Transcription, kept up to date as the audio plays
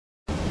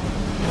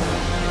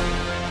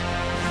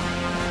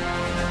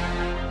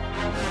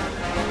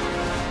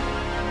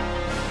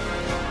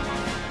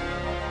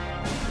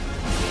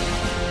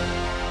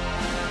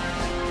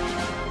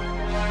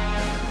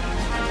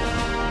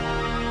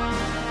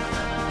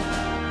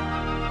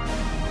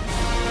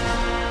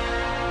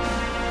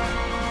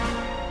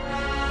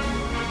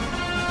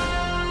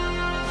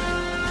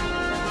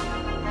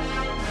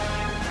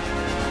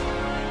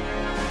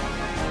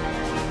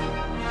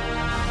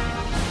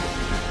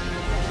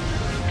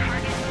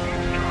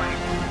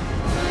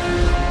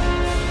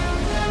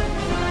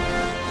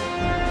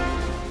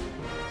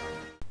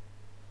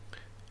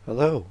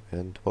Hello,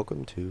 and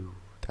welcome to...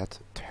 That's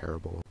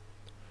terrible.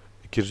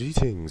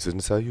 Greetings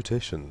and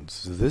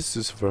salutations. This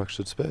is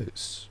Fractured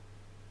Space.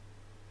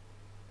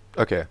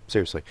 Okay,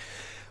 seriously.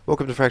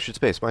 Welcome to Fractured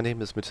Space. My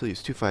name is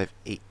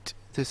Matilius258.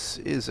 This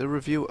is a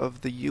review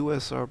of the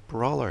USR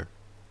Brawler.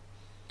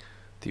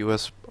 The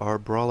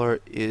USR Brawler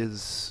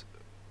is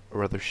a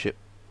rather cheap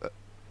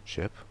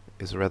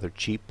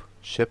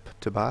ship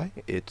to buy.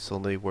 It's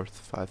only worth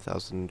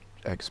 5,000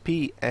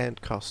 XP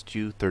and costs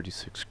you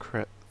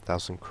 36,000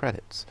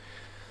 credits.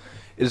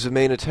 It is a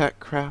main attack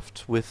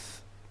craft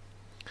with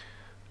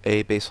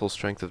a base hull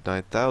strength of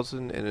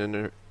 9,000 and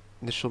an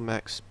initial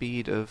max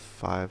speed of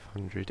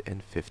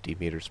 550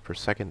 meters per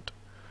second.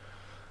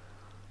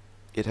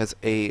 It has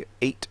a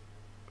 8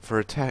 for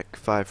attack,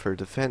 5 for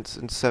defense,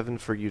 and 7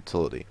 for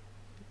utility.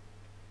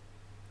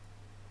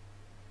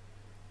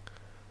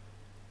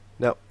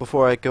 Now,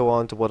 before I go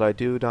on to what I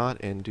do not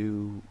and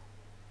do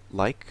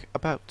like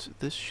about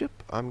this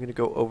ship, I'm going to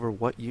go over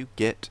what you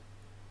get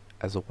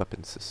as a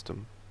weapon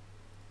system.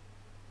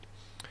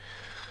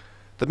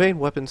 The main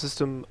weapon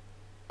system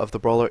of the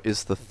Brawler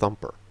is the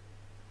Thumper.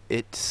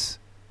 It's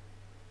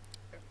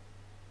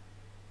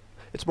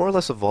more or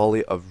less a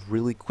volley of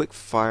really quick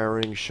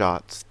firing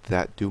shots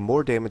that do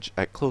more damage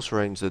at close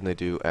range than they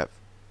do at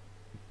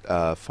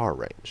far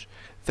range.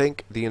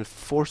 Think the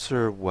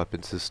Enforcer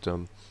weapon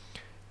system,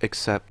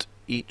 except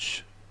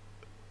each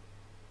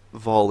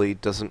volley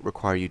doesn't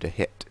require you to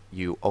hit.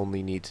 You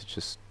only need to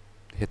just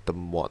hit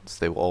them once.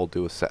 They will all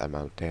do a set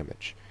amount of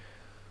damage.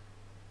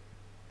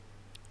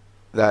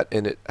 That,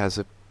 and it has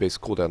a base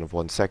cooldown of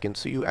 1 second,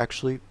 so you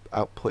actually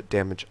output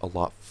damage a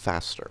lot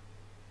faster.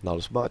 Not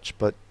as much,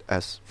 but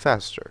as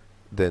faster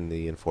than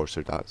the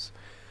Enforcer does.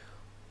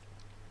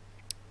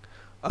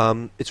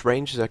 Its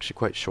range is actually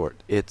quite short.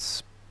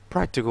 Its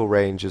practical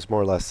range is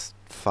more or less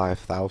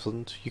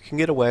 5,000. You can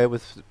get away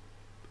with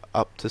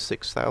up to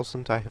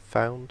 6,000, I have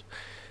found,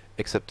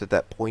 except at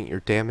that point your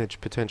damage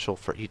potential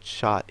for each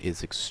shot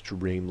is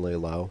extremely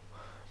low.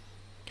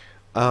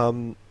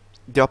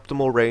 The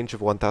optimal range of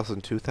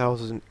 1,000,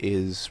 2,000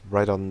 is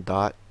right on the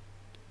dot.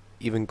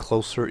 Even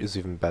closer is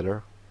even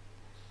better.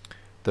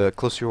 The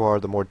closer you are,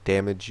 the more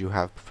damage you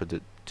have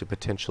to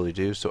potentially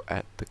do. So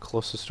at the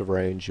closest of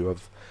range, you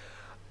have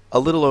a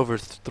little over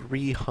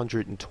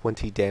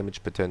 320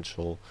 damage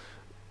potential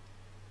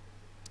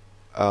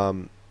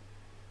per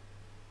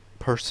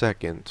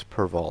second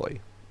per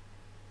volley.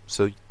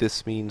 So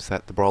this means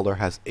that the Brawler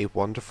has a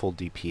wonderful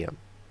DPM.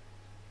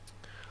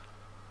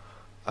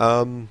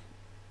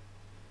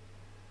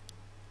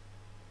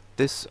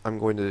 This I'm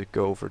going to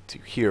go over to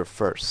here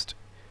first.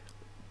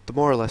 The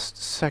more or less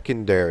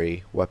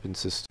secondary weapon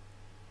system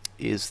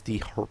is the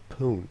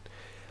Harpoon.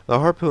 The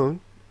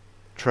Harpoon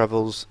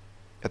travels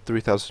at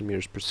 3,000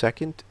 meters per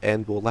second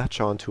and will latch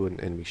onto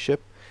an enemy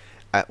ship,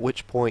 at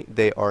which point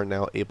they are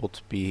now able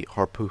to be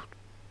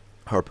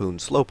harpoon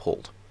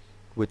slow-pulled,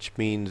 which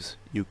means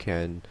you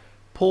can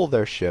pull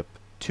their ship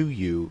to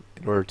you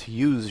in order to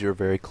use your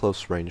very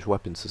close-range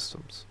weapon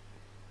systems.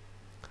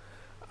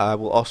 I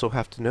will also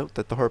have to note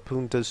that the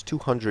Harpoon does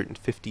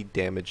 250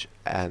 damage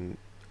on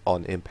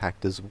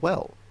impact as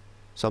well,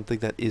 something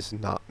that is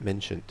not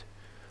mentioned.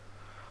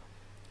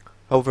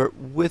 However,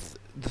 with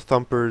the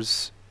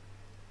Thumper's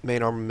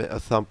main armament, a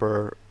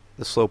Thumper,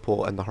 the slow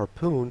pull, and the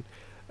Harpoon,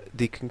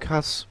 the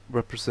Concuss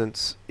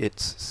represents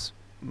its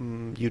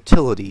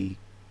utility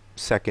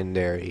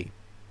secondary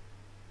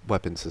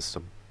weapon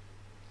system.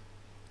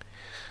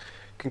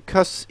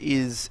 Concuss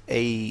is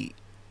a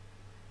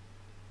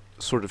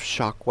sort of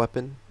shock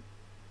weapon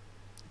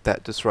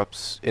that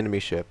disrupts enemy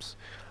ships.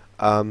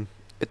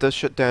 It does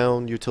shut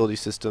down utility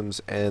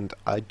systems, and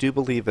I do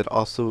believe it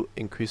also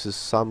increases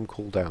some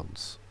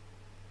cooldowns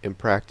in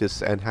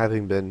practice, and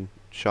having been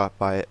shot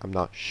by it, I'm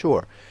not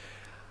sure.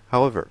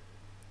 However,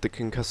 the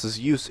Concuss's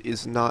use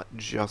is not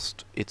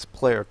just its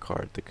player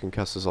card. The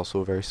Concuss is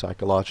also a very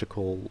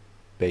psychological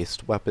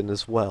based weapon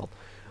as well,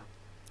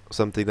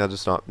 something that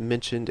is not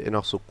mentioned and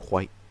also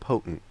quite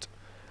potent.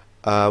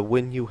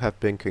 When you have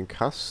been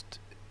concussed,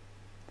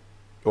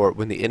 or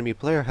when the enemy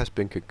player has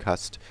been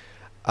concussed,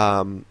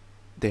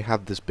 they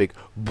have this big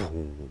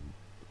boom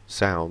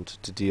sound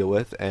to deal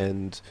with,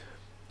 and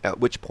at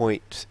which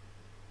point,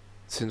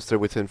 since they're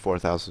within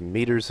 4,000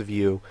 meters of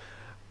you,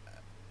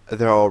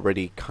 they're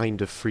already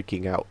kind of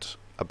freaking out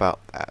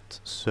about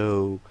that.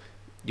 So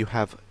you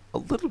have a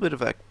little bit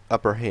of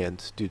upper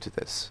hand due to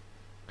this.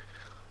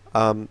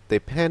 They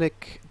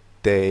panic.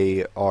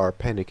 They are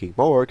panicking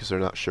more because they're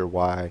not sure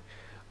why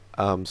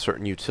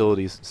certain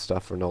utilities and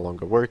stuff are no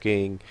longer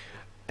working,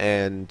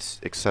 and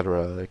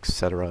etc,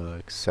 etc,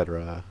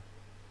 etc.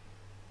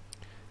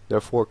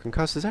 Therefore,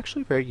 Concuss is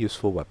actually a very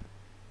useful weapon.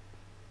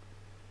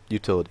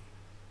 Utility.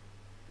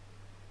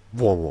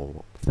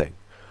 Thing.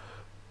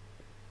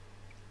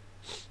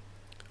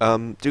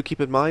 Do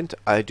keep in mind,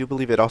 I do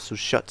believe it also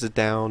shuts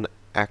down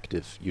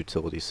active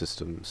utility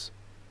systems.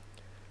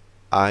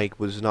 I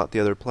was not the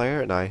other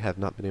player, and I have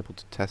not been able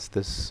to test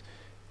this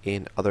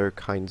in other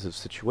kinds of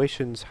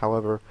situations.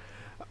 However,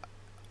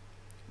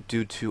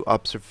 due to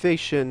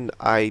observation,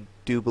 I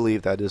do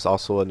believe that is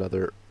also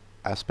another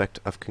aspect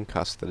of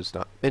concuss that is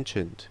not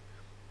mentioned,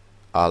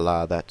 a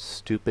la that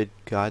stupid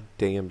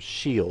goddamn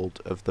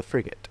shield of the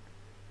frigate.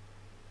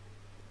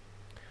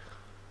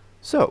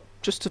 So,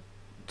 just a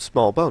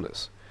small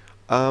bonus.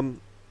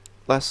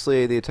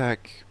 Lastly, on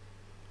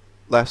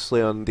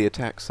the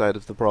attack side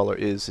of the Brawler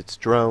is its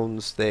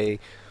drones. They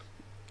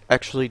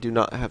actually do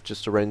not have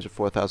just a range of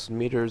 4,000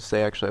 meters.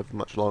 They actually have a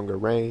much longer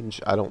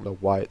range. I don't know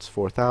why it's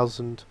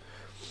 4,000.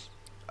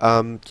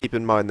 Keep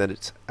in mind that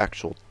its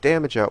actual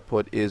damage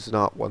output is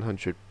not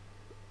 100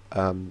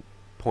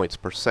 points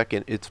per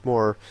second. It's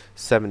more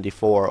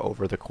 74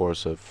 over the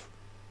course of,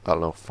 I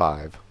don't know,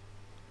 5.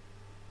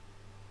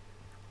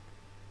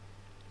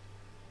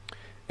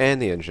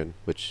 And the engine,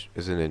 which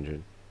is an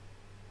engine.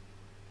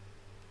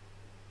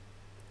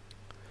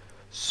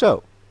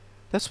 So,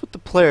 that's what the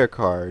player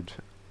card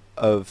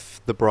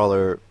of the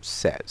Brawler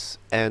says.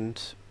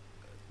 And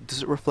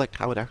does it reflect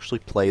how it actually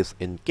plays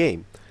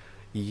in-game?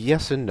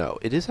 Yes and no.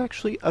 It is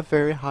actually a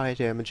very high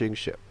damaging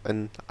ship,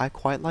 and I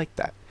quite like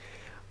that.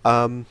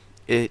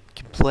 It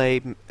can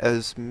play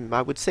as,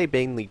 I would say,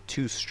 mainly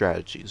two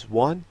strategies.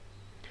 One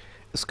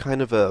is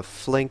kind of a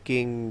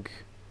flanking,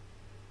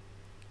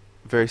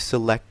 very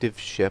selective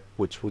ship,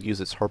 which will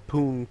use its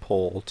harpoon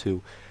pole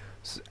to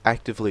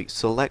actively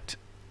select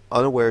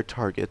unaware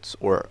targets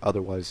or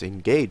otherwise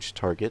engaged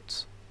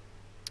targets,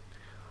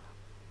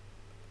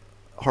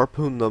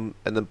 harpoon them,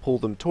 and then pull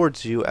them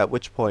towards you, at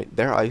which point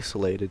they're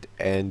isolated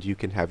and you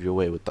can have your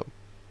way with them.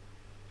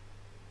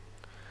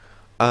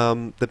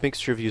 The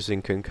mixture of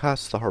using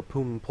concuss, the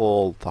harpoon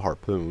pole, the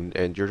harpoon,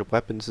 and your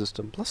weapon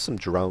system, plus some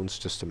drones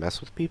just to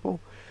mess with people,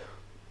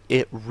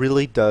 it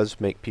really does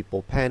make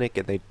people panic,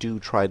 and they do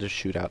try to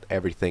shoot out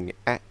everything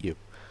at you.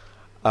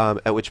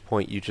 At which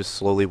point you just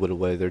slowly whittle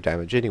away their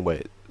damage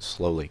anyway.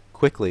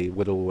 Quickly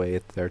whittle away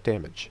at their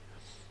damage.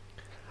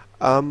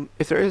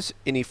 If there is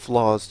any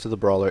flaws to the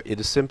Brawler, it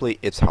is simply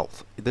its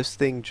health. This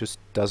thing just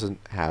doesn't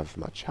have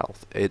much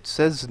health. It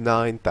says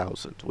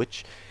 9,000,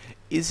 which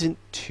isn't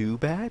too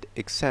bad,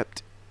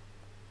 except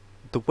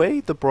the way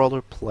the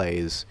Brawler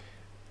plays,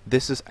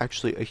 this is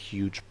actually a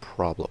huge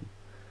problem.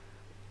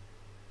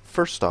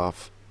 First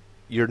off,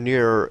 you're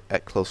near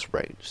at close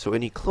range, so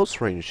any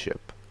close range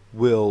ship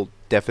will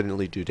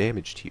definitely do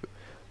damage to you.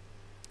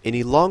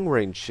 Any long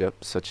range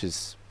ship, such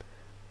as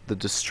the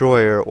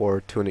destroyer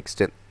or to an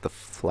extent the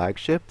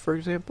flagship, for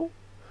example,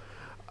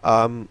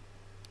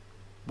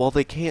 while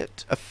they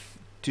can't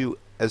do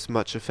as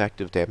much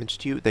effective damage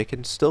to you, they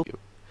can still do.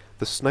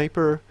 The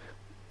sniper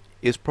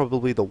is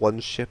probably the one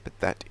ship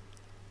that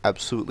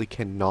absolutely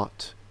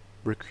cannot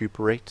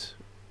recuperate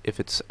if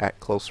it's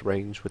at close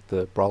range with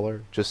the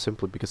Brawler, just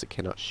simply because it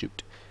cannot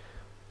shoot.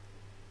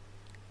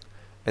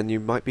 And you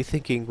might be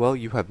thinking, well,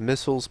 you have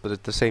missiles, but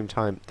at the same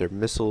time, they're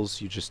missiles,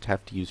 you just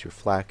have to use your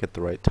flak at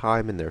the right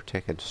time, and they're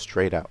taken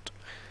straight out.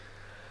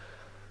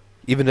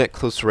 Even at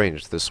close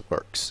range, this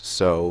works,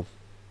 so,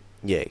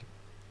 yay.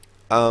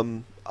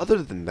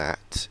 Other than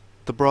that,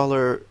 the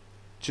Brawler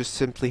just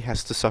simply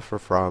has to suffer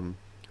from,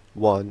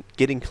 one,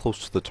 getting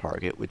close to the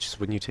target, which is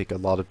when you take a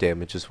lot of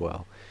damage as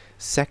well.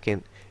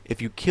 Second,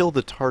 if you kill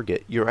the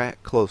target, you're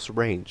at close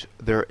range.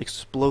 Their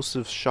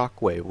explosive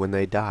shockwave when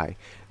they die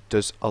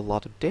does a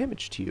lot of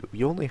damage to you.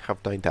 You only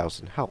have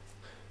 9,000 health,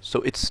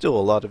 so it's still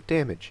a lot of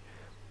damage.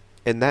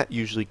 And that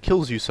usually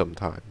kills you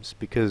sometimes,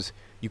 because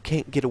you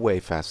can't get away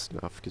fast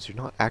enough, because you're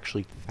not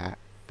actually that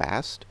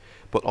fast,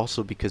 but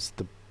also because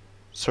the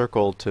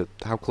circle to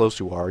how close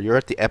you are, you're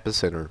at the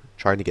epicenter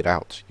trying to get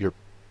out. You're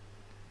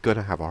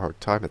gonna have a hard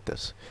time at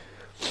this.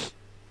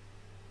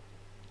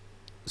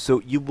 So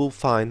you will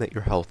find that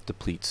your health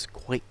depletes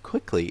quite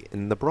quickly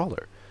in the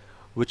Brawler,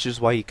 which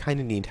is why you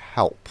kinda need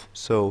help.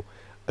 So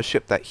a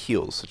ship that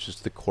heals, such as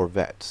the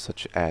Corvette,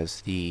 such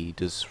as the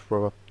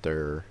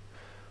Disruptor.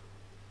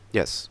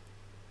 Yes.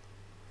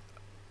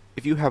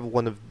 If you have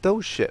one of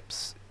those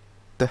ships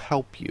to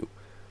help you.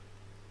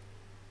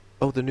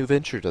 Oh, the new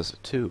Venture does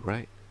it too,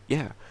 right?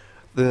 Yeah.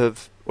 The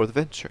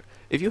Venture.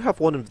 If you have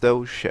one of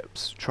those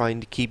ships trying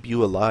to keep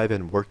you alive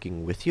and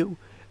working with you,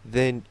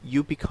 then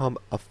you become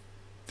a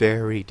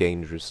very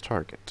dangerous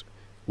target.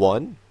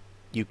 One,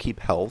 you keep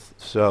health,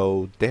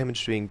 so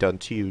damage being done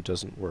to you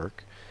doesn't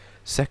work.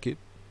 Second,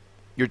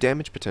 your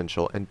damage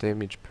potential and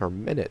damage per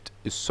minute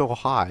is so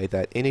high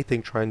that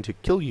anything trying to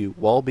kill you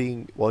while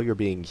you're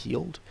being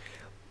healed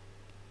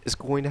is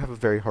going to have a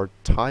very hard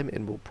time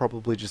and will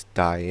probably just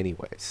die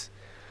anyways.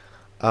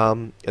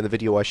 In the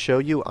video I show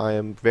you, I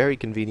am very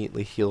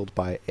conveniently healed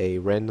by a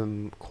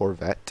random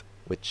Corvette,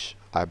 which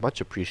I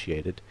much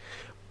appreciated.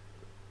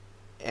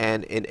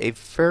 And in a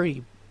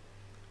very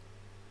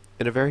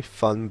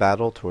fun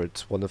battle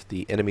towards one of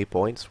the enemy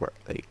points where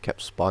they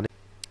kept spawning,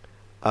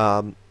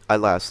 I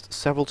last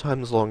several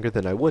times longer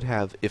than I would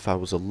have if I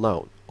was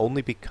alone,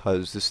 only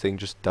because this thing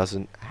just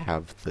doesn't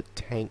have the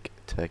tank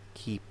to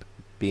keep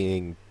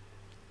being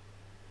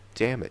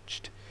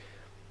damaged.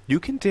 You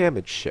can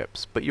damage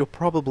ships, but you'll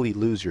probably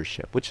lose your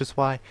ship, which is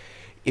why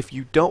if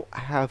you don't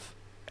have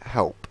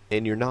help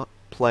and you're not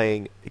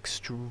playing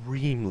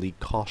extremely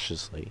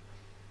cautiously,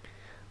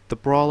 the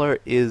Brawler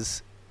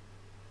is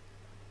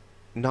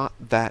not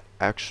that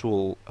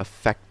actual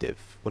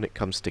effective when it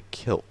comes to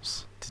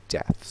kills to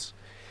deaths.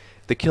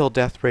 The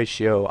kill-death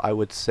ratio, I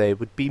would say,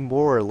 would be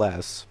more or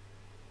less...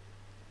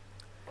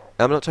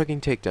 I'm not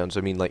talking takedowns,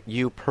 I mean like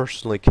you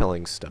personally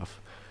killing stuff.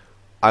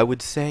 I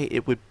would say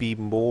it would be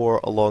more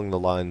along the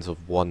lines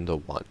of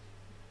 1-to-1,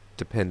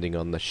 depending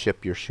on the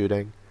ship you're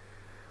shooting.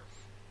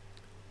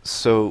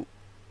 So,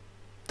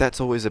 that's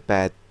always a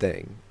bad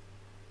thing.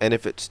 And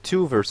if it's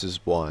 2 versus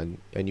 1,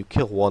 and you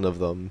kill one of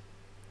them,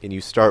 and you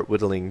start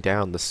whittling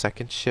down the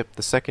second ship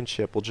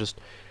will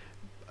just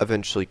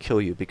eventually kill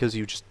you, because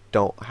you just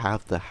don't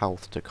have the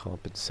health to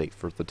compensate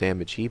for the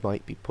damage he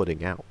might be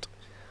putting out.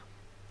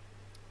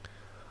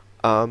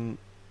 So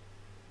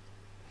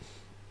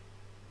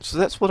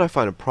that's what I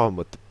find a problem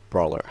with the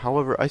Brawler.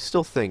 However, I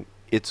still think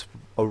it's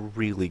a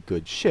really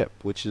good ship,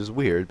 which is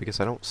weird, because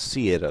I don't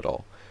see it at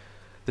all.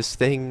 This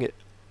thing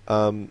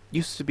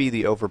used to be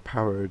the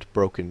overpowered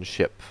broken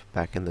ship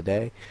back in the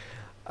day.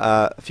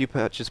 A few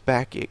patches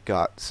back it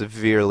got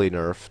severely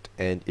nerfed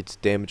and its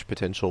damage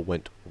potential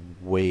went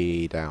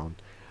way down.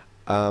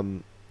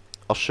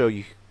 I'll show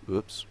you...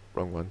 Oops,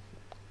 wrong one.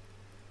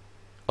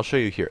 I'll show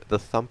you here. The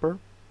Thumper,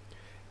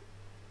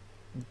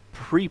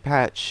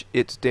 pre-patch,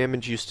 its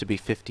damage used to be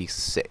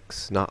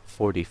 56, not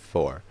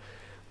 44.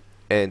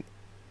 And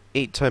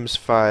 8 times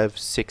 5,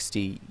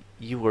 60,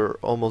 you were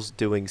almost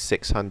doing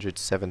 600,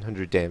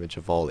 700 damage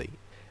a volley.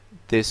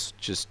 This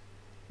just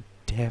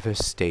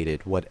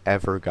devastated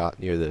whatever got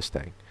near this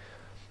thing.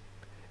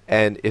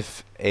 And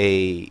if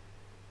a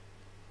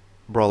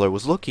Brawler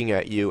was looking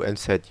at you and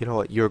said, you know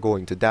what, you're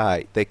going to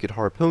die, they could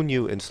harpoon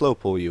you and slow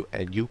pull you,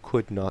 and you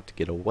could not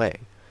get away.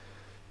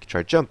 You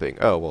try jumping,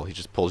 oh, well, he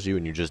just pulls you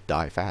and you just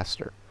die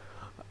faster.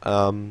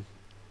 So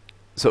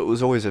it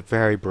was always a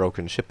very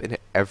broken ship, and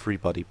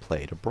everybody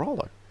played a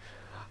Brawler.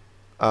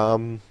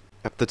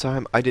 At the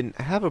time, I didn't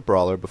have a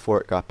Brawler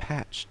before it got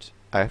patched.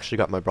 I actually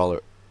got my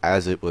Brawler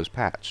as it was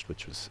patched,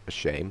 which was a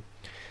shame.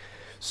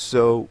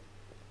 So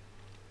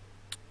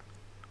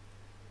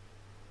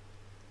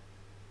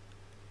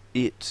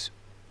it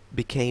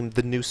became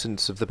the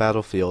nuisance of the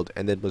battlefield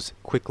and then was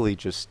quickly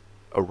just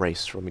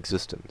erased from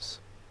existence.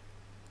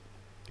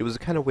 It was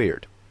kind of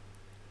weird.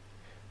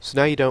 So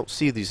now you don't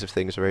see these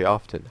things very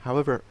often.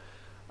 However,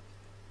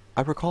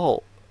 I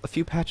recall a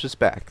few patches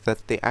back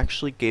that they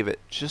actually gave it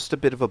just a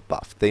bit of a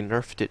buff. They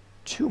nerfed it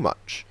too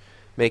much,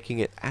 making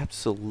it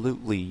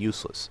absolutely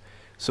useless.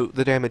 So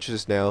the damage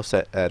is now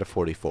set at a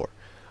 44,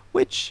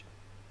 which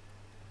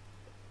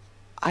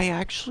I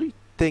actually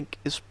think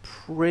is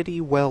pretty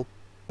well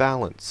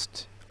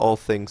balanced, all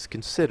things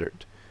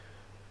considered.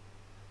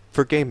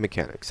 For game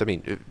mechanics, I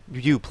mean,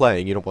 you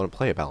playing, you don't want to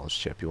play a balanced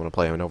ship, you want to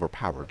play an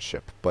overpowered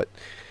ship, but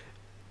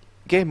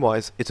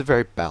game-wise, it's a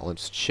very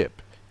balanced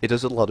ship. It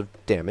does a lot of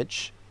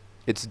damage,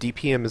 its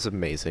DPM is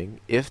amazing,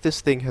 if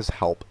this thing has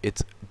help,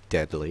 it's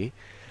deadly,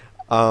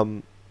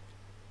 but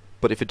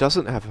if it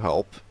doesn't have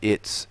help,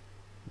 it's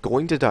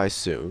going to die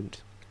soon.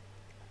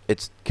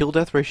 Its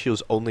kill-death ratio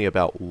is only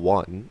about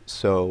 1,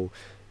 so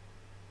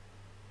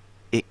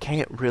it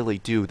can't really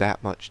do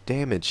that much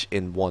damage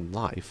in one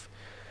life.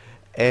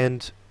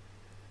 And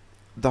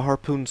the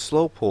Harpoon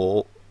slow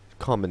pull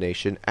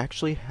combination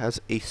actually has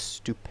a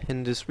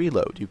stupendous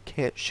reload. You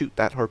can't shoot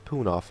that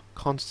Harpoon off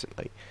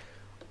constantly.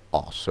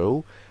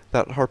 Also,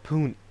 that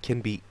Harpoon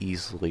can be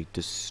easily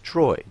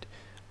destroyed,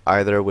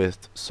 either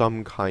with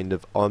some kind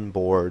of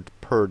onboard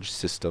purge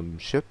system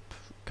ship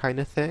kind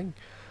of thing.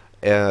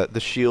 The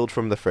shield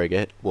from the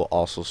frigate will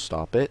also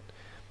stop it.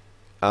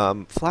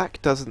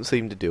 Flak doesn't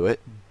seem to do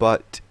it,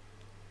 but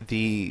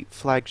the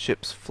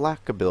flagship's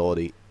flak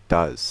ability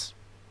does,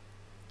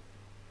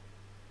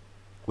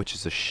 which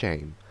is a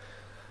shame.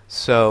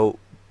 So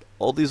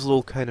all these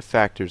little kind of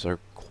factors are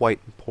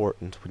quite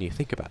important when you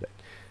think about it.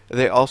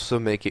 They also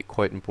make it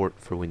quite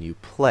important for when you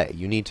play.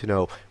 You need to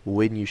know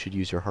when you should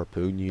use your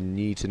Harpoon, you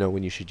need to know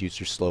when you should use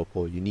your slow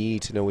pull, you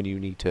need to know when you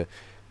need to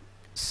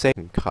say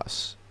and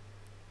cuss.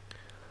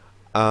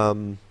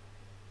 So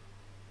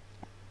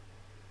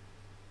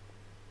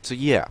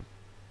yeah,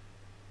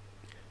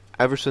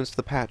 ever since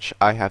the patch,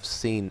 I have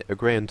seen a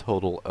grand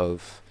total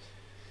of,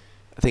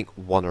 I think,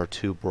 1 or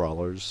 2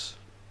 Brawlers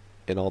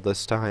in all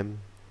this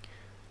time.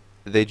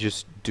 They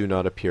just do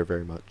not appear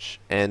very much,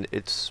 and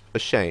it's a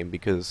shame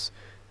because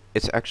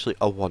it's actually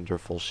a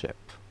wonderful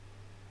ship.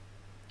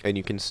 And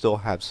you can still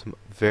have some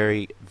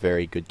very,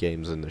 very good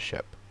games in the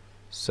ship.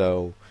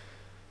 So,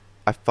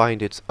 I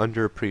find it's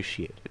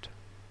underappreciated.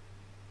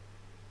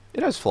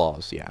 It has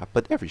flaws, yeah,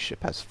 but every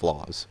ship has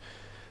flaws.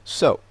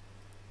 So,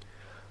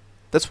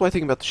 that's what I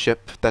think about the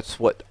ship. That's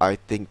what I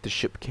think the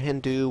ship can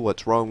do,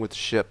 what's wrong with the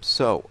ship.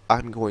 So,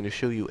 I'm going to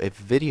show you a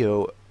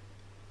video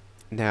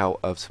now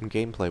of some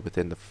gameplay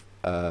within the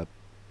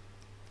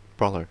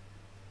Brawler.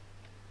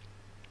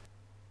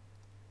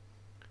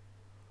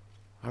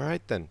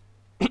 Alright then.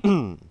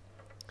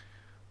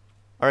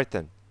 Alright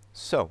then.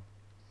 So,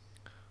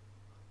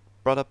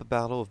 brought up a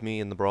battle of me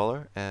and the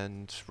Brawler,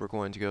 and we're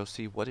going to go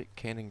see what it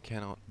can and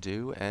cannot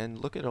do, and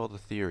look at all the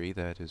theory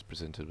that is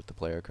presented with the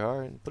player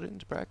card and put it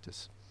into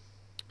practice.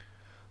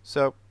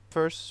 So,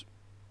 first,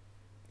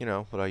 you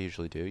know, what I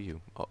usually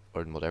do,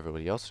 or what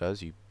everybody else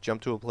does, you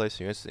jump to a place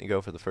and you instantly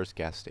go for the first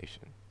gas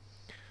station.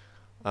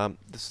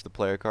 This is the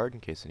player card,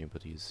 in case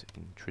anybody's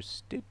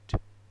interested.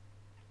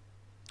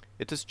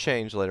 It does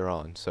change later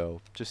on,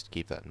 so just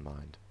keep that in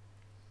mind.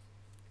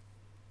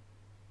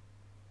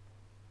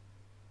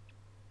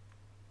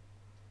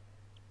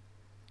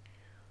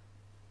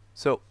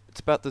 So, it's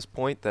about this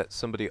point that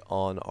somebody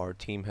on our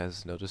team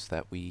has noticed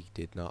that we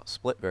did not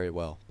split very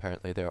well.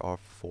 Apparently there are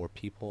 4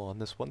 people on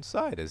this one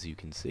side, as you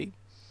can see.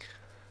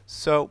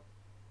 So,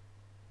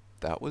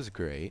 that was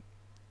great.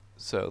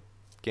 So,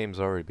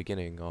 game's already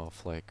beginning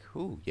off like,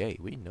 ooh, yay,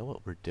 we know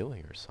what we're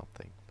doing or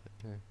something.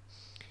 But,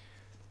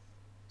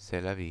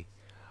 c'est la vie.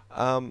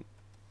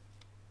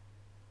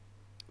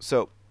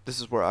 So,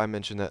 this is where I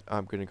mentioned that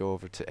I'm going to go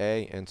over to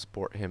A and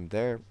support him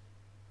there,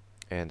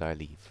 and I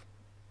leave.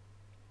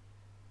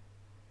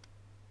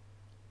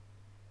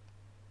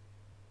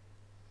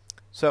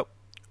 So,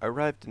 I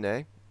arrived in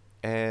A,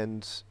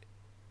 and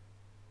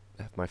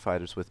have my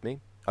fighters with me.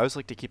 I always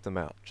like to keep them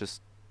out,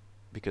 just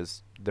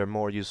because they're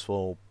more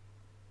useful,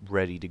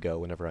 ready to go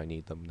whenever I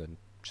need them, than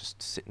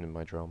just sitting in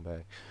my drone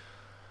bay.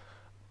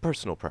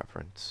 Personal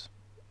preference.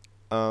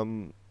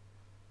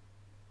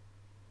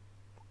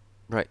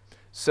 Right,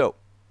 so,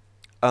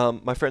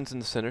 my friend's in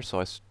the center, so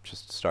I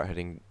just start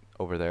heading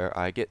over there.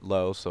 I get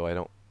low, so I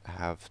don't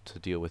have to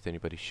deal with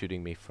anybody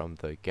shooting me from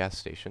the gas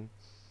station.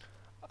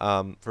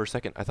 For a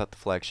second, I thought the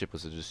flagship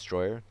was a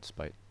destroyer,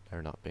 despite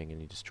there not being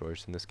any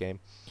destroyers in this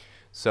game.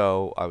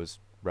 So, I was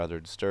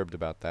rather disturbed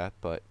about that,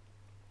 but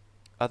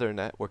other than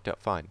that, it worked out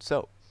fine.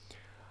 So,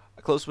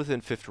 I closed within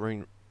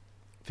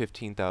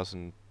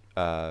 15,000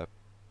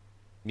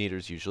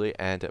 meters usually,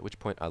 and at which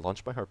point I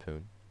launch my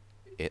harpoon.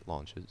 It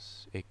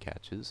launches, it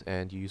catches,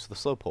 and you use the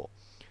slow pull.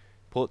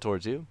 Pull it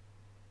towards you.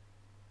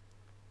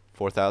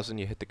 4,000,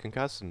 you hit the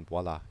concuss, and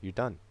voila, you're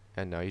done.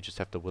 And now you just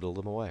have to whittle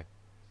them away.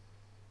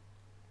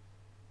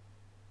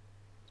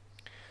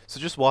 So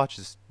just watch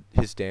as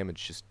his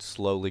damage just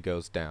slowly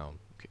goes down.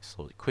 Okay,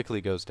 slowly, quickly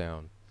goes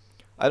down.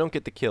 I don't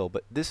get the kill,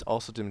 but this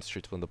also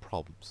demonstrates one of the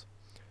problems.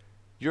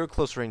 You're a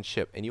close range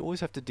ship, and you always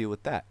have to deal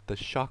with that, the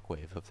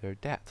shockwave of their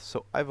death.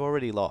 So I've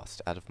already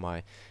lost out of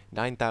my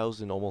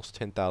 9,000, almost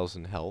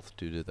 10,000 health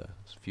due to the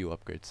few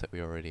upgrades that we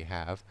already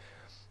have.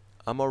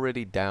 I'm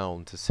already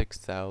down to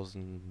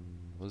 6,000,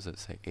 what does it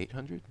say,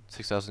 800?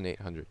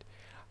 6,800.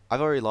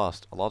 I've already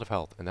lost a lot of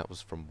health, and that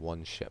was from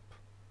one ship.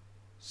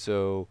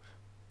 So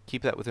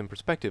keep that within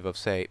perspective of,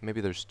 say,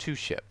 maybe there's 2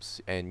 ships,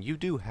 and you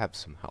do have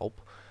some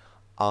help.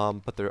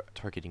 But they're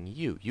targeting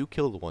you. You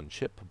kill the one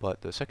ship,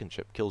 but the second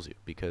ship kills you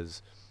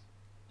because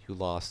you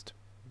lost,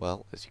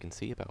 well, as you can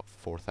see, about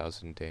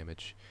 4,000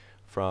 damage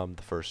from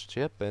the first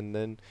ship, and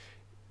then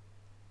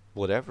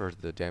whatever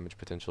the damage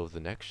potential of the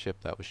next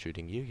ship that was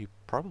shooting you, you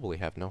probably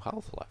have no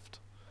health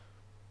left.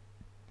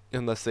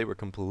 Unless they were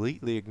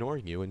completely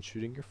ignoring you and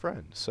shooting your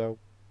friend. So,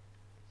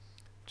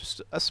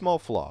 just a small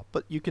flaw,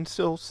 but you can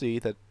still see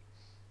that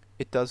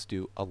it does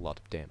do a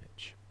lot of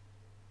damage.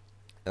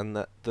 And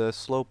that the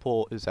slow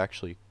pull is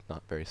actually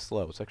not very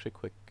slow. It's actually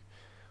quick.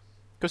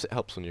 Of course, it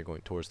helps when you're going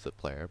towards the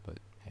player, but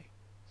hey.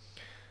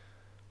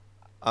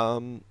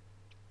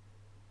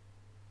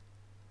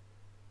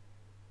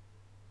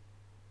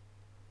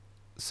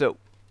 So,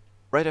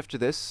 right after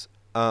this,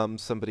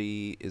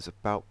 somebody is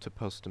about to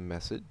post a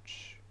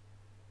message.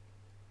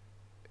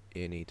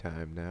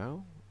 Anytime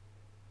now.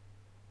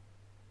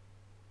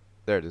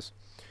 There it is.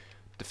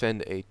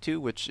 Defend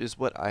A2, which is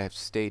what I have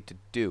stayed to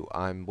do.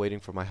 I'm waiting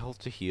for my health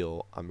to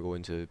heal. I'm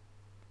going to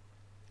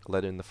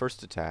let in the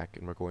first attack,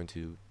 and we're going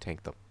to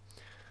tank them.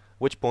 At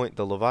which point,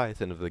 the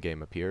Leviathan of the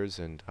game appears,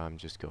 and I'm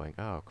just going,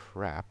 oh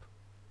crap.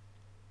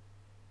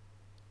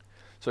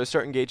 So I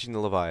start engaging the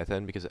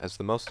Leviathan, because it has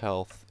the most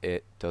health,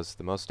 it does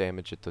the most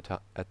damage at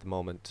the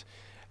moment,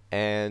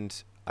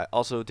 and I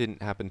also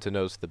didn't happen to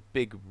notice the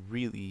big,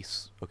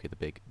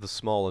 the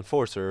small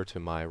enforcer to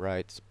my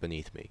right,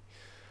 beneath me.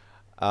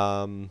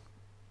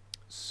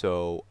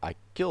 So I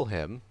kill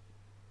him,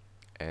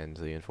 and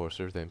the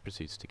enforcer then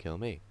proceeds to kill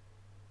me.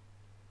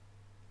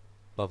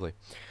 Lovely.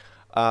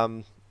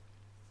 So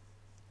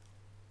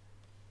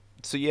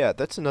yeah,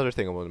 that's another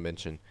thing I want to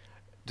mention.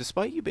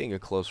 Despite you being a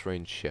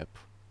close-range ship,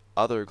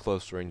 other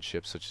close-range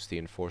ships, such as the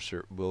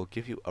enforcer, will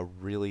give you a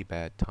really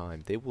bad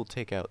time. They will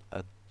take out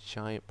a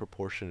giant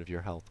proportion of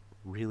your health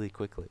really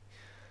quickly.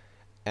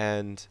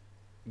 And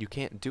you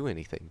can't do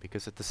anything,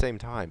 because at the same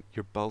time,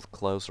 you're both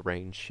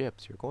close-range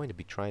ships. You're going to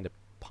be trying to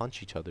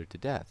punch each other to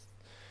death.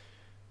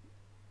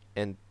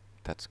 And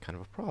that's kind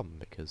of a problem,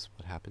 because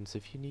what happens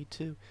if you need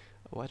to,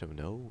 I don't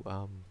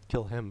know,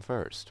 kill him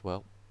first?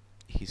 Well,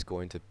 he's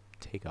going to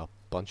take a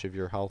bunch of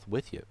your health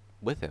with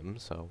him,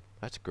 so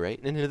that's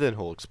great. And then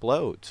he'll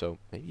explode, so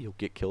maybe you'll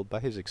get killed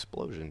by his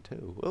explosion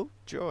too. Oh,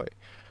 joy.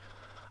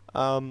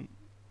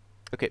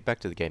 Okay, back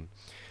to the game.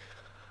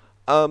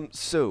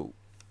 So,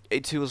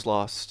 A2 is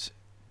lost.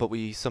 but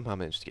we somehow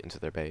managed to get into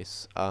their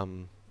base.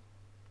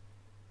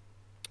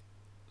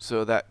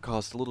 So that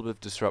caused a little bit of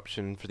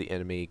disruption for the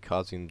enemy,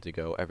 causing them to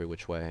go every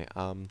which way.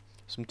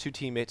 Some two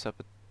teammates up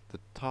at the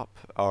top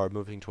are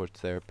moving towards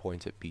their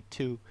point at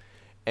B2,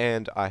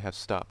 and I have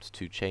stopped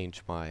to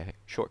change my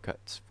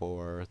shortcuts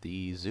for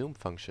the zoom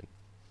function.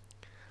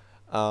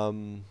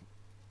 I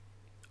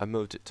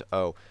moved it to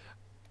O.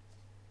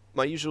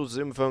 My usual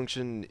zoom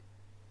function,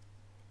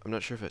 I'm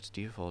not sure if it's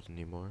default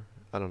anymore.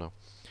 I don't know.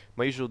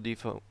 My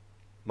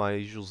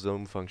usual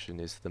zoom function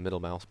is the middle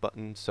mouse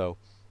button, so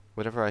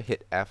whenever I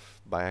hit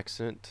F by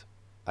accident,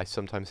 I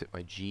sometimes hit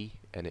my G,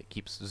 and it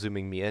keeps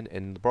zooming me in. And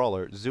in the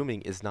Brawler,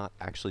 zooming is not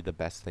actually the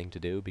best thing to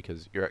do,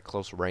 because you're at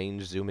close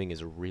range. Zooming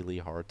is really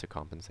hard to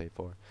compensate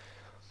for.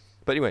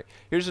 But anyway,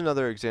 here's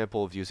another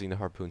example of using the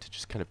harpoon to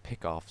just kind of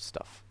pick off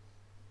stuff.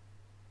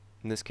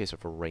 In this case,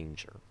 of a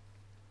ranger.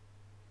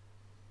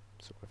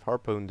 So I've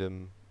harpooned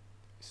him.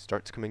 He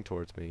starts coming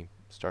towards me.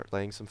 Start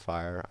laying some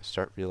fire. I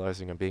start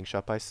realizing I'm being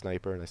shot by a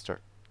sniper, and I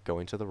start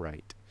going to the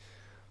right.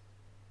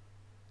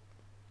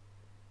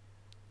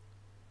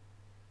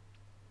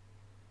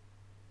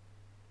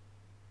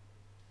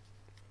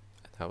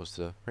 That was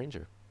the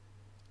ranger.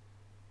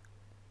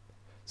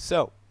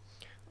 So,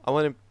 I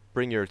want to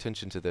bring your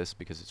attention to this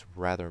because it's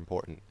rather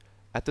important.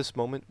 At this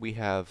moment, we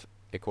have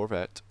a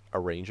Corvette, a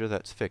ranger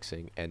that's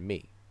fixing, and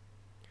me.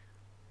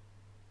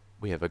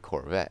 We have a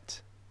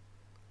Corvette.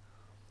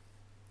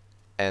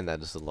 And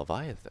that is the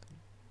Leviathan.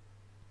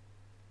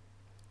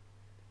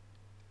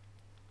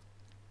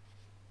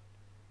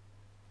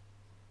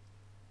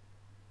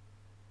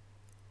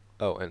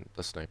 Oh, and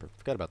the sniper.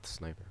 Forgot about the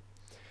sniper.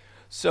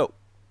 So,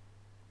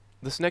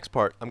 this next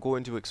part, I'm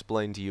going to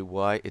explain to you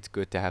why it's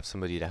good to have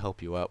somebody to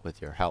help you out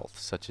with your health,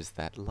 such as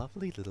that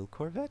lovely little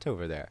Corvette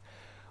over there.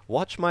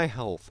 Watch my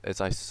health as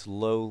I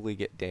slowly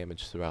get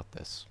damaged throughout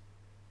this.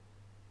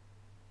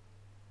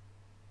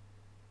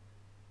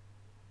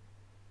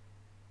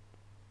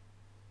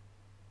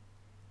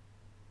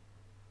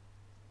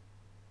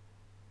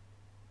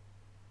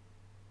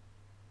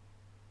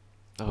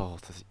 Oh,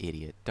 this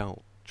idiot.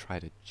 Don't try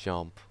to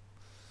jump.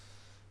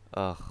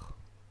 Ugh.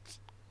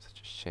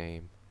 Such a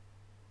shame.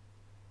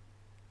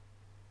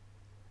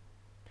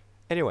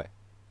 Anyway.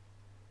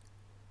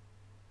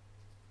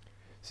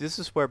 See, this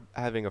is where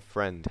having a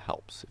friend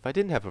helps. If I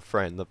didn't have a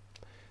friend, the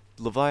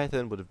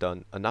Leviathan would have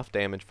done enough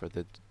damage for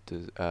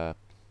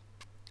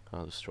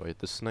I'll destroy it,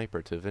 the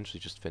sniper to eventually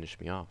just finish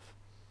me off.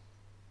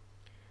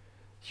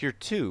 Here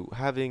too,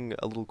 having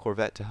a little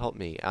Corvette to help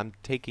me, I'm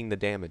taking the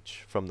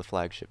damage from the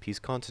flagship. He's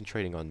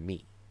concentrating on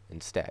me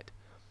instead,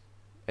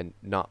 and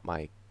not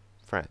my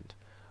friend.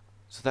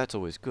 So that's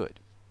always good.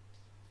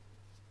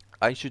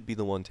 I should be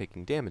the one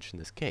taking damage in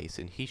this case,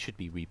 and he should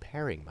be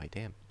repairing my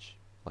damage,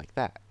 like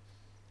that.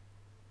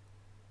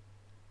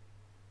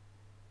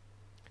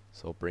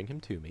 So I'll bring him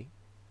to me,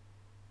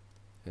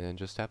 and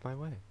just have my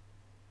way.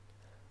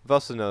 I've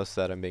also noticed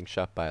that I'm being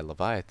shot by a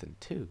Leviathan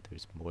too.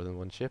 There's more than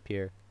one ship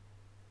here.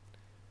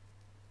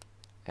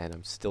 And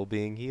I'm still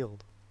being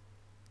healed.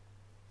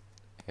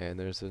 And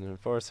there's an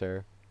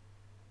enforcer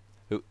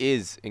who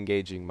is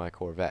engaging my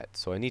Corvette,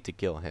 so I need to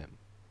kill him.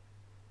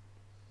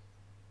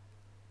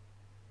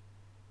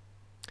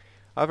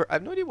 However, I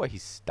have no idea why he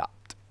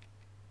stopped.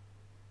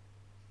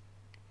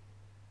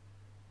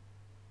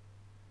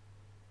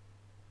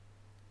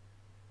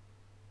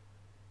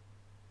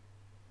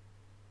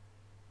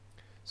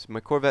 So my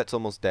Corvette's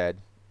almost dead.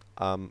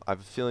 I have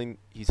a feeling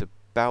he's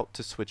about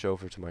to switch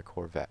over to my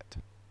Corvette.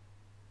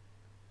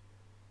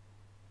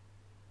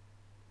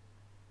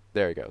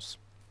 There he goes.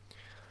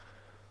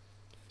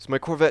 So my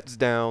Corvette's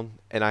down,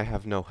 and I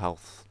have no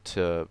health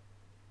to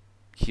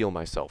heal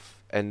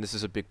myself. And this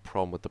is a big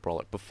problem with the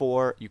Brawler.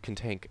 Before, you can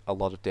tank a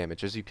lot of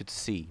damage. As you could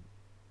see,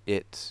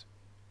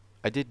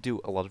 I did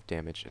do a lot of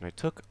damage, and I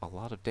took a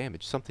lot of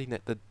damage. Something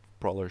that the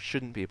Brawler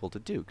shouldn't be able to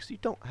do, because you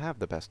don't have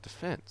the best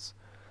defense.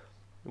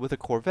 With a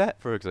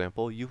Corvette, for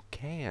example, you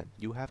can.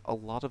 You have a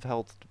lot of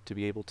health to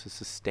be able to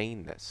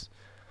sustain this.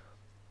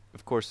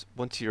 Of course,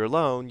 once you're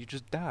alone, you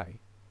just die.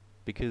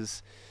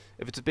 Because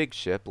if it's a big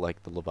ship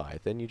like the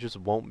Leviathan, you just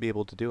won't be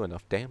able to do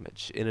enough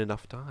damage in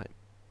enough time.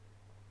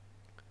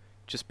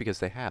 Just because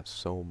they have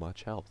so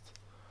much health.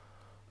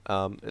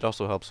 It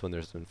also helps when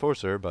there's an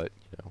enforcer, but,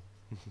 you know,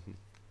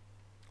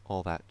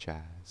 all that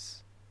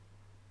jazz.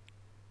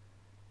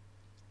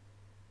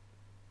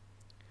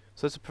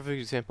 So that's a perfect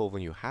example of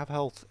when you have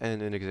health,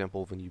 and an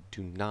example of when you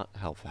do not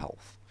have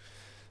health.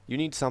 You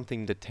need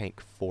something to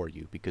tank for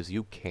you, because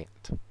you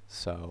can't.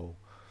 So,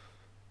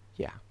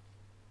 yeah.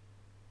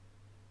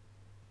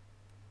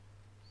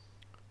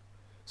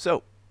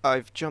 So,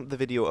 I've jumped the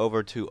video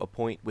over to a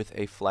point with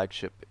a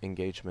flagship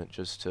engagement,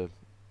 just to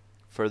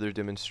further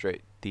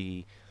demonstrate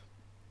the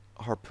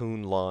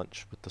harpoon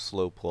launch with the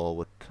slow pull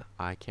with,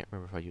 I can't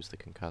remember if I used the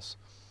concuss.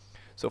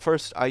 So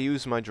first, I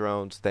use my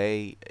drones.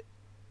 They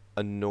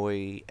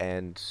annoy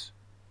and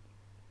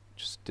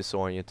just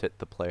disorient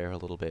the player a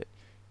little bit.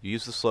 You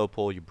use the slow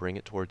pull, you bring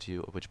it towards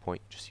you, at which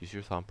point you just use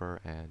your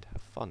thumper and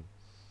have fun.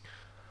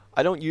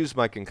 I don't use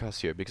my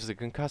concuss here because the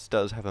concuss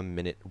does have a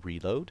minute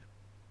reload.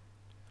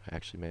 I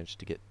actually managed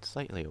to get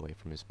slightly away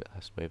from his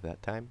blast wave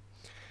that time.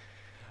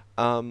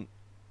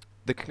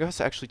 The concuss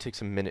actually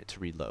takes a minute to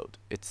reload.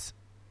 It's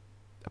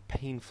a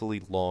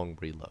painfully long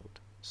reload.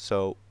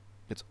 So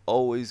it's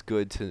always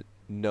good to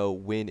know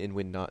when and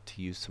when not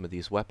to use some of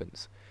these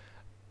weapons.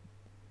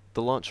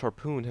 The launch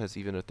harpoon has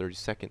even a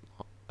 30-second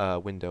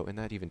window, and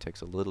that even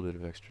takes a little bit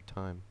of extra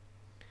time.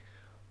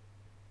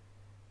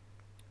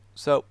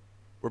 So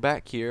we're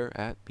back here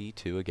at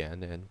B2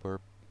 again, and we're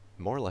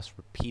more or less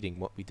repeating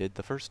what we did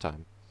the first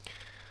time.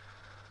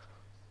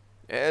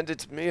 And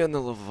it's me and the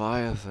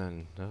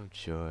Leviathan. Oh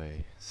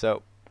joy.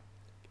 So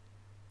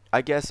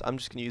I guess I'm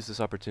just going to use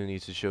this opportunity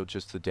to show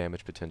just the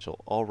damage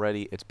potential.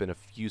 Already it's been a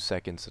few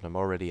seconds and I'm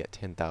already at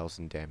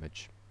 10,000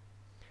 damage.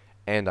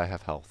 And I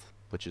have health,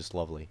 which is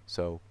lovely.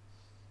 So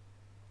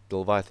the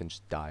Leviathan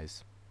just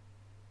dies.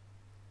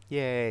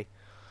 Yay.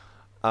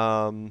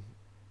 So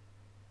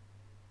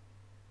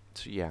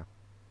yeah.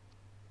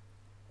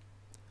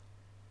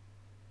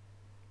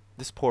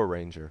 This poor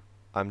ranger,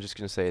 I'm just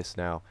going to say this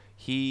now.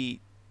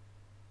 He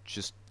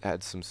just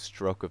had some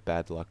stroke of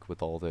bad luck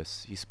with all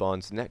this. He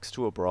spawns next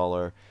to a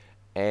brawler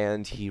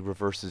and he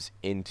reverses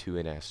into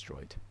an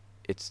asteroid.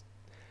 It's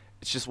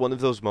just one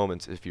of those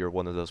moments, if you're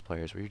one of those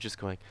players, where you're just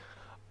going,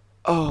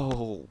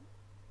 oh,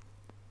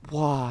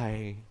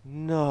 why?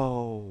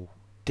 No,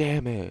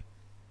 damn it.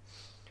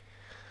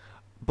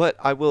 But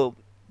I will,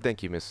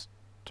 thank you,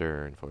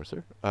 Mr.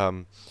 Enforcer.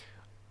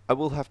 I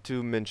will have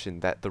to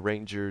mention that the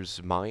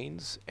Ranger's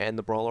mines and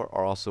the Brawler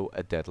are also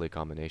a deadly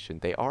combination.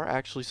 They are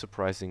actually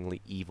surprisingly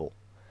evil.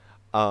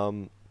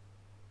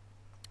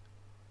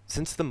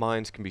 Since the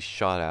mines can be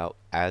shot out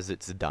as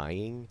it's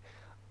dying,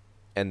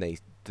 and they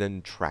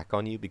then track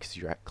on you because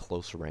you're at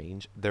close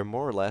range, they're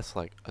more or less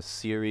like a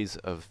series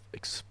of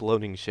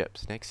exploding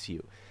ships next to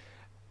you.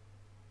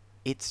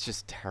 It's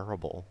just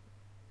terrible.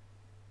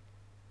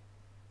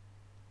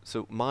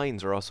 So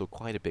mines are also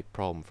quite a big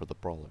problem for the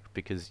Brawler,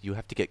 because you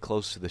have to get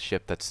close to the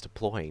ship that's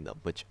deploying them,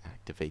 which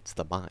activates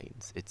the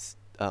mines. It's,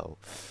 oh.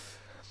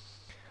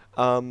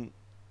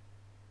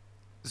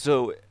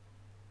 So,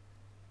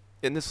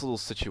 in this little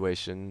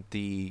situation,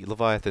 the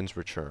Leviathan's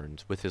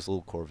returned with his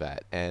little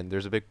Corvette, and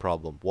there's a big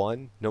problem.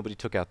 One, nobody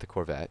took out the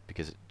Corvette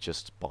because it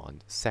just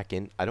spawned.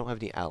 Second, I don't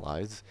have any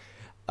allies.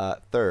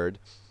 Third,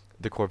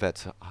 the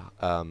Corvette's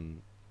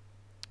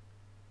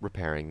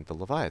repairing the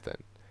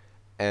Leviathan.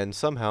 And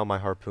somehow my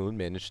harpoon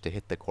managed to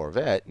hit the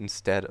Corvette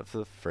instead of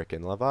the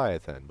frickin'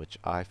 Leviathan, which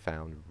I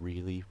found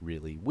really,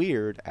 really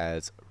weird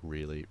as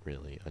really,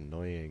 really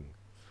annoying.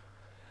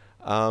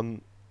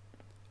 In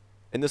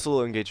this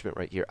little engagement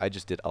right here, I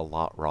just did a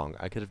lot wrong.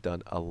 I could have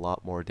done a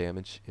lot more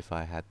damage if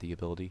I had the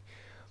ability.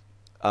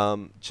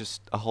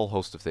 Just a whole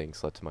host of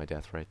things led to my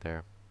death right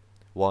there.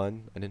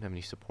 One, I didn't have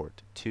any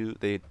support. Two,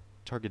 they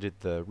targeted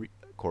the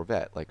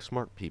Corvette like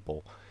smart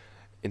people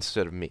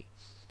instead of me.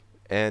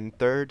 And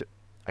third,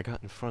 I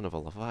got in front of a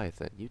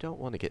Leviathan. You don't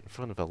want to get in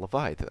front of a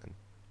Leviathan.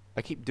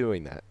 I keep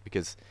doing that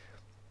because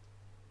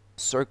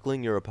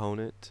circling your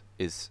opponent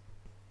is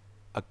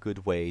a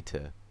good way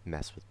to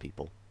mess with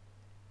people.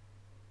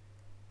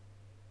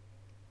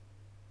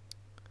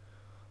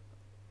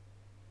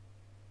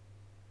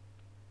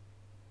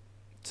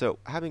 So,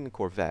 having a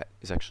Corvette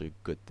is actually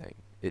a good thing.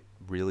 It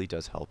really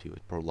does help you.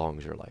 It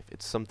prolongs your life.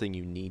 It's something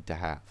you need to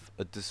have.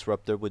 A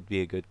Disruptor would be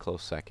a good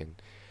close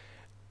second.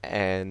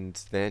 And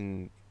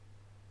then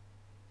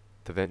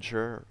the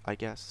Venture, I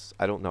guess.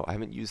 I don't know. I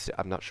haven't used it.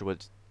 I'm not sure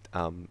what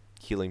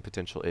healing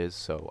potential is,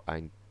 so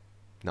I'm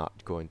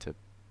not going to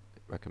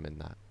recommend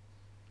that.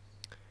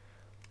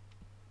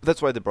 But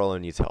that's why the Brawler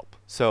needs help.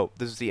 So,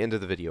 this is the end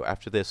of the video.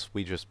 After this,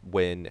 we just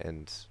win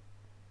and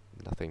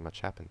nothing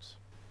much happens.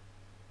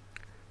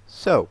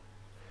 So,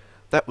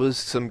 that was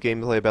some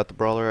gameplay about the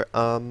Brawler.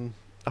 I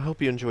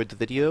hope you enjoyed the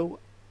video.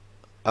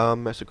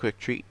 As a quick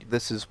treat,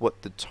 this is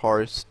what the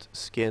Tarst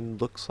skin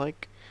looks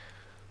like.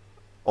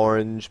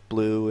 Orange,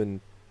 blue, and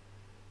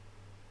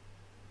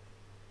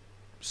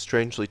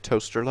strangely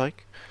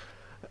toaster-like.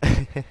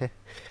 If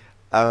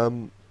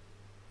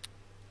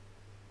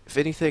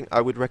anything,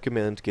 I would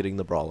recommend getting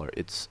the Brawler.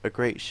 It's a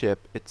great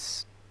ship.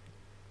 It's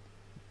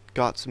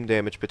got some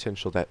damage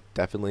potential that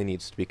definitely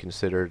needs to be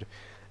considered.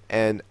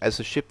 And as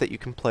a ship that you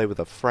can play with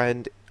a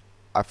friend,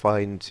 I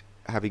find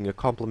having a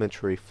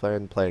complimentary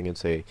friend playing in,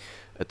 say,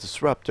 a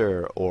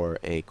Disruptor or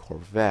a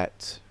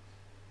Corvette.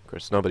 Of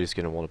course, nobody's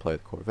going to want to play the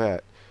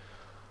Corvette.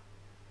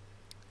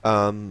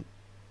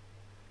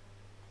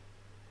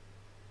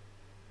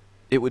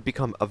 It would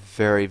become a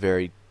very,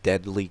 very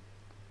deadly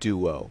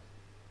duo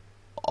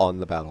on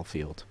the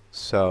battlefield.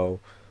 So,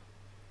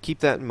 keep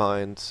that in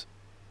mind.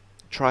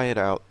 Try it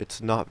out.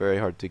 It's not very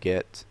hard to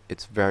get.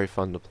 It's very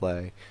fun to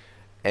play.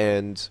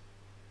 And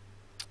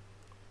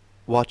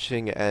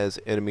watching as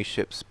enemy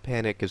ships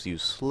panic as you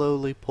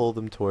slowly pull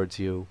them towards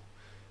you.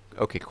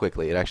 Okay,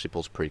 quickly. It actually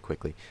pulls pretty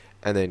quickly.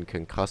 And then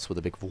concuss with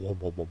a big wom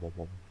wom wom wom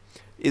wom.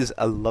 Is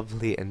a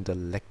lovely and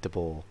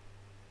delectable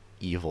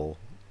evil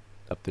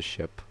of the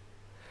ship.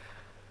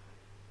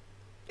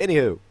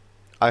 Anywho,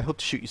 I hope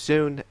to shoot you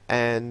soon,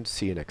 and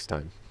see you next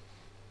time.